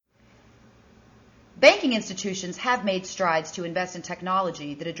Banking institutions have made strides to invest in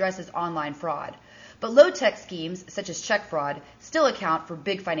technology that addresses online fraud, but low-tech schemes such as check fraud still account for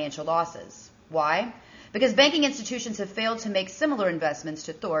big financial losses. Why? Because banking institutions have failed to make similar investments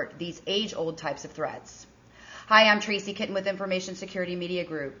to thwart these age-old types of threats. Hi, I'm Tracy Kitten with Information Security Media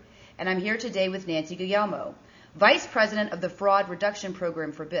Group, and I'm here today with Nancy Guglielmo, Vice President of the Fraud Reduction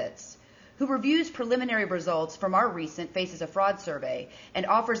Program for BITS, who reviews preliminary results from our recent Faces of Fraud survey and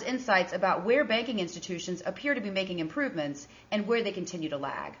offers insights about where banking institutions appear to be making improvements and where they continue to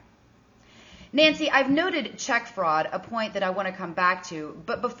lag. Nancy, I've noted check fraud, a point that I want to come back to,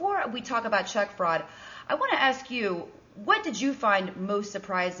 but before we talk about check fraud, I want to ask you, what did you find most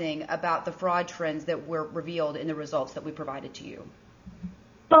surprising about the fraud trends that were revealed in the results that we provided to you?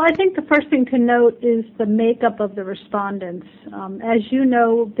 Well, I think the first thing to note is the makeup of the respondents. As you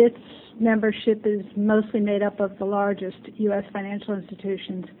know, BITS membership is mostly made up of the largest U.S. financial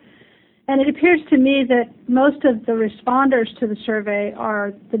institutions. And it appears to me that most of the responders to the survey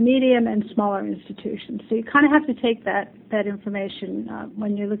are the medium and smaller institutions. So you kind of have to take that information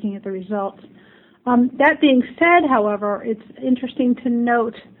when you're looking at the results. That being said, however, it's interesting to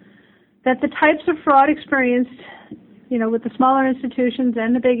note that the types of fraud experienced, with the smaller institutions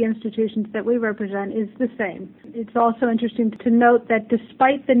and the big institutions that we represent is the same. It's also interesting to note that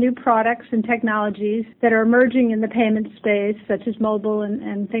despite the new products and technologies that are emerging in the payment space, such as mobile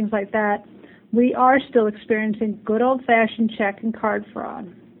and things like that, we are still experiencing good old-fashioned check and card fraud.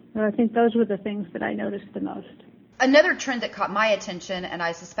 So I think those were the things that I noticed the most. Another trend that caught my attention, and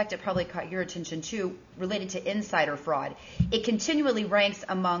I suspect it probably caught your attention too, related to insider fraud. It continually ranks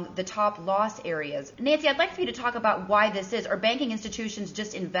among the top loss areas. Nancy, I'd like for you to talk about why this is. Are banking institutions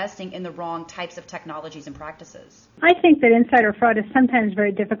just investing in the wrong types of technologies and practices? I think that insider fraud is sometimes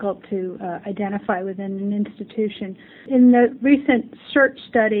very difficult to identify within an institution. In the recent search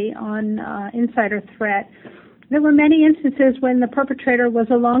study on insider threat, there were many instances when the perpetrator was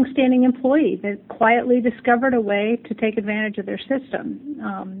a long-standing employee that quietly discovered a way to take advantage of their system.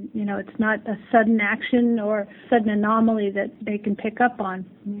 It's not a sudden action or sudden anomaly that they can pick up on.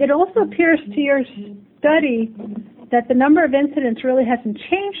 It also appears to your study that the number of incidents really hasn't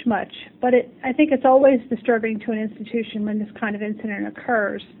changed much, but I think it's always disturbing to an institution when this kind of incident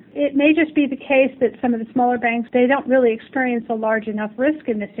occurs. It may just be the case that some of the smaller banks, they don't really experience a large enough risk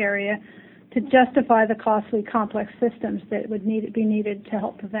in this area to justify the costly, complex systems that would be needed to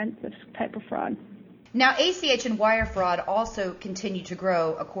help prevent this type of fraud. Now, ACH and wire fraud also continue to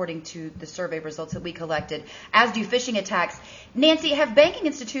grow according to the survey results that we collected, as do phishing attacks. Nancy, have banking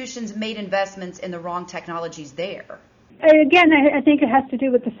institutions made investments in the wrong technologies there? Again, I think it has to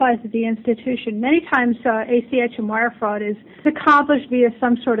do with the size of the institution. Many times ACH and wire fraud is accomplished via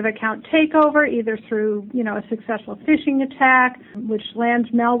some sort of account takeover, either through a successful phishing attack, which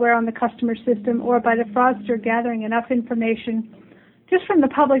lands malware on the customer system, or by the fraudster gathering enough information just from the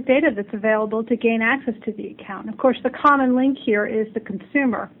public data that's available to gain access to the account. Of course, the common link here is the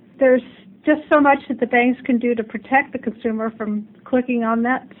consumer. There's just so much that the banks can do to protect the consumer from clicking on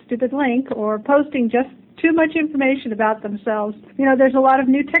that stupid link or posting just too much information about themselves. There's a lot of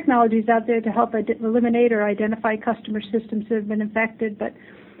new technologies out there to help eliminate or identify customer systems that have been infected, but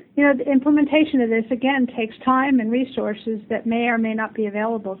the implementation of this, again, takes time and resources that may or may not be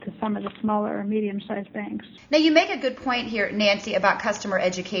available to some of the smaller or medium-sized banks. Now, you make a good point here, Nancy, about customer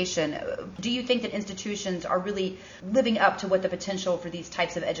education. Do you think that institutions are really living up to what the potential for these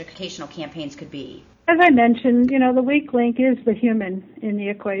types of educational campaigns could be? As I mentioned, the weak link is the human in the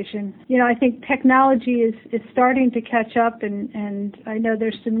equation. I think technology is starting to catch up, and I know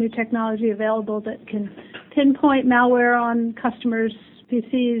there's some new technology available that can pinpoint malware on customers'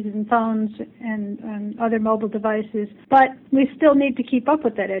 PCs and phones and other mobile devices, but we still need to keep up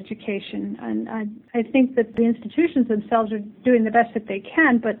with that education. And I think that the institutions themselves are doing the best that they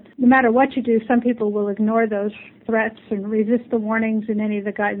can, but no matter what you do, some people will ignore those threats and resist the warnings and any of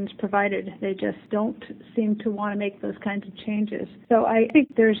the guidance provided. They just don't seem to want to make those kinds of changes. So I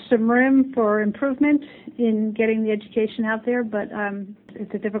think there's some room for improvement in getting the education out there, but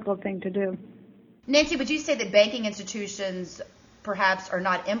it's a difficult thing to do. Nancy, would you say that banking institutions perhaps are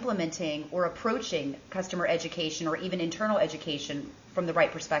not implementing or approaching customer education or even internal education from the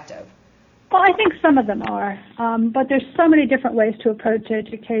right perspective? Well, I think some of them are, but there's so many different ways to approach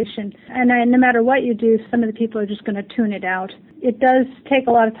education, and no matter what you do, some of the people are just going to tune it out. It does take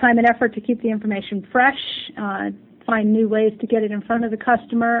a lot of time and effort to keep the information fresh, find new ways to get it in front of the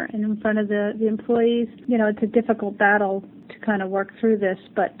customer and in front of the employees. It's a difficult battle to kind of work through this,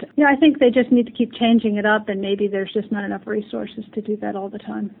 but I think they just need to keep changing it up, and maybe there's just not enough resources to do that all the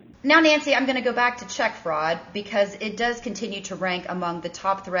time. Now, Nancy, I'm going to go back to check fraud because it does continue to rank among the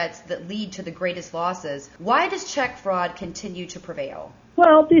top threats that lead to the greatest losses. Why does check fraud continue to prevail?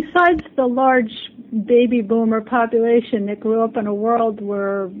 Well, besides the large baby boomer population that grew up in a world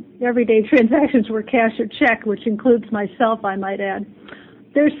where everyday transactions were cash or check, which includes myself, I might add,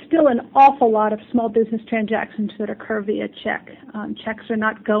 there's still an awful lot of small business transactions that occur via check. Checks are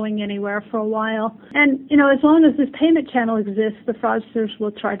not going anywhere for a while. And, as long as this payment channel exists, the fraudsters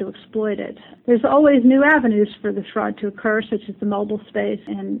will try to exploit it. There's always new avenues for the fraud to occur, such as the mobile space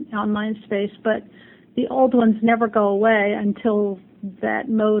and online space, but the old ones never go away until that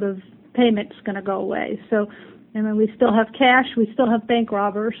mode of payment is going to go away. So, we still have cash, we still have bank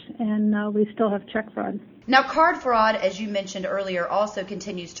robbers, and we still have check fraud. Now, card fraud, as you mentioned earlier, also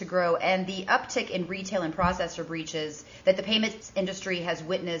continues to grow, and the uptick in retail and processor breaches that the payments industry has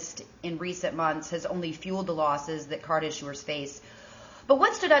witnessed in recent months has only fueled the losses that card issuers face. But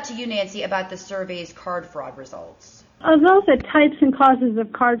what stood out to you, Nancy, about the survey's card fraud results? Although the types and causes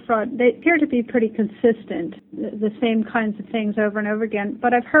of card fraud, they appear to be pretty consistent, the same kinds of things over and over again.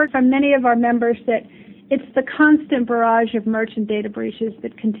 But I've heard from many of our members that it's the constant barrage of merchant data breaches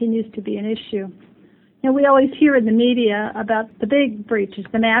that continues to be an issue. We always hear in the media about the big breaches,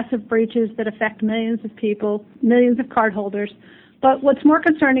 the massive breaches that affect millions of people, millions of cardholders. But what's more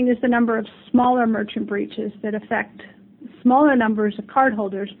concerning is the number of smaller merchant breaches that affect smaller numbers of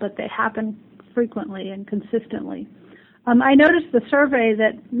cardholders, but they happen frequently and consistently. I noticed the survey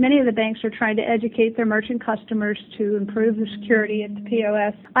that many of the banks are trying to educate their merchant customers to improve the security at the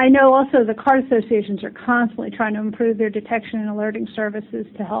POS. I know also the card associations are constantly trying to improve their detection and alerting services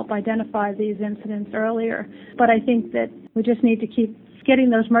to help identify these incidents earlier. But I think that we just need to keep getting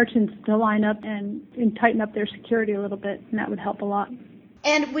those merchants to line up and tighten up their security a little bit, and that would help a lot.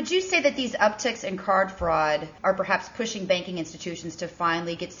 And would you say that these upticks in card fraud are perhaps pushing banking institutions to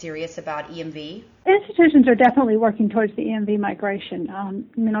finally get serious about EMV? Institutions are definitely working towards the EMV migration.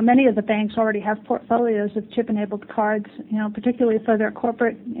 Many of the banks already have portfolios of chip-enabled cards, particularly for their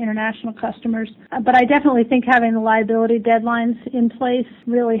corporate international customers. But I definitely think having the liability deadlines in place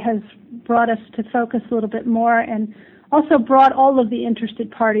really has brought us to focus a little bit more, and also brought all of the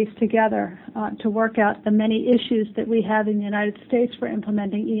interested parties together to work out the many issues that we have in the United States for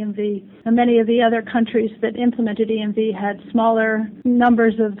implementing EMV. And many of the other countries that implemented EMV had smaller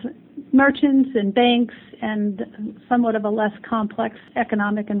numbers of merchants and banks and somewhat of a less complex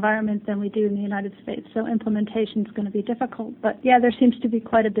economic environment than we do in the United States. So implementation is going to be difficult. But yeah, there seems to be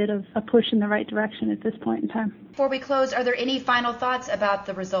quite a bit of a push in the right direction at this point in time. Before we close, are there any final thoughts about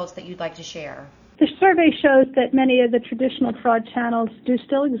the results that you'd like to share? The survey shows that many of the traditional fraud channels do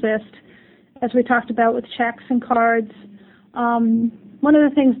still exist, as we talked about with checks and cards. One of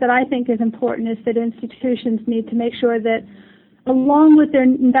the things that I think is important is that institutions need to make sure that, along with their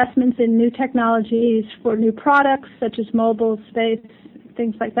investments in new technologies for new products, such as mobile space,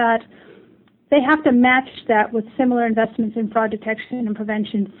 things like that, they have to match that with similar investments in fraud detection and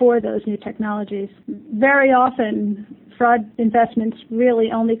prevention for those new technologies. Very often, fraud investments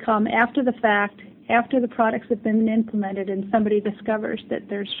really only come after the fact, after the products have been implemented and somebody discovers that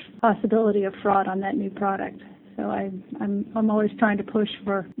there's possibility of fraud on that new product. So I'm always trying to push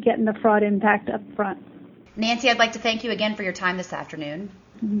for getting the fraud impact up front. Nancy, I'd like to thank you again for your time this afternoon.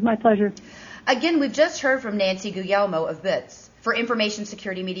 My pleasure. Again, we've just heard from Nancy Guglielmo of BITS. For Information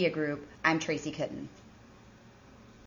Security Media Group, I'm Tracy Kitten.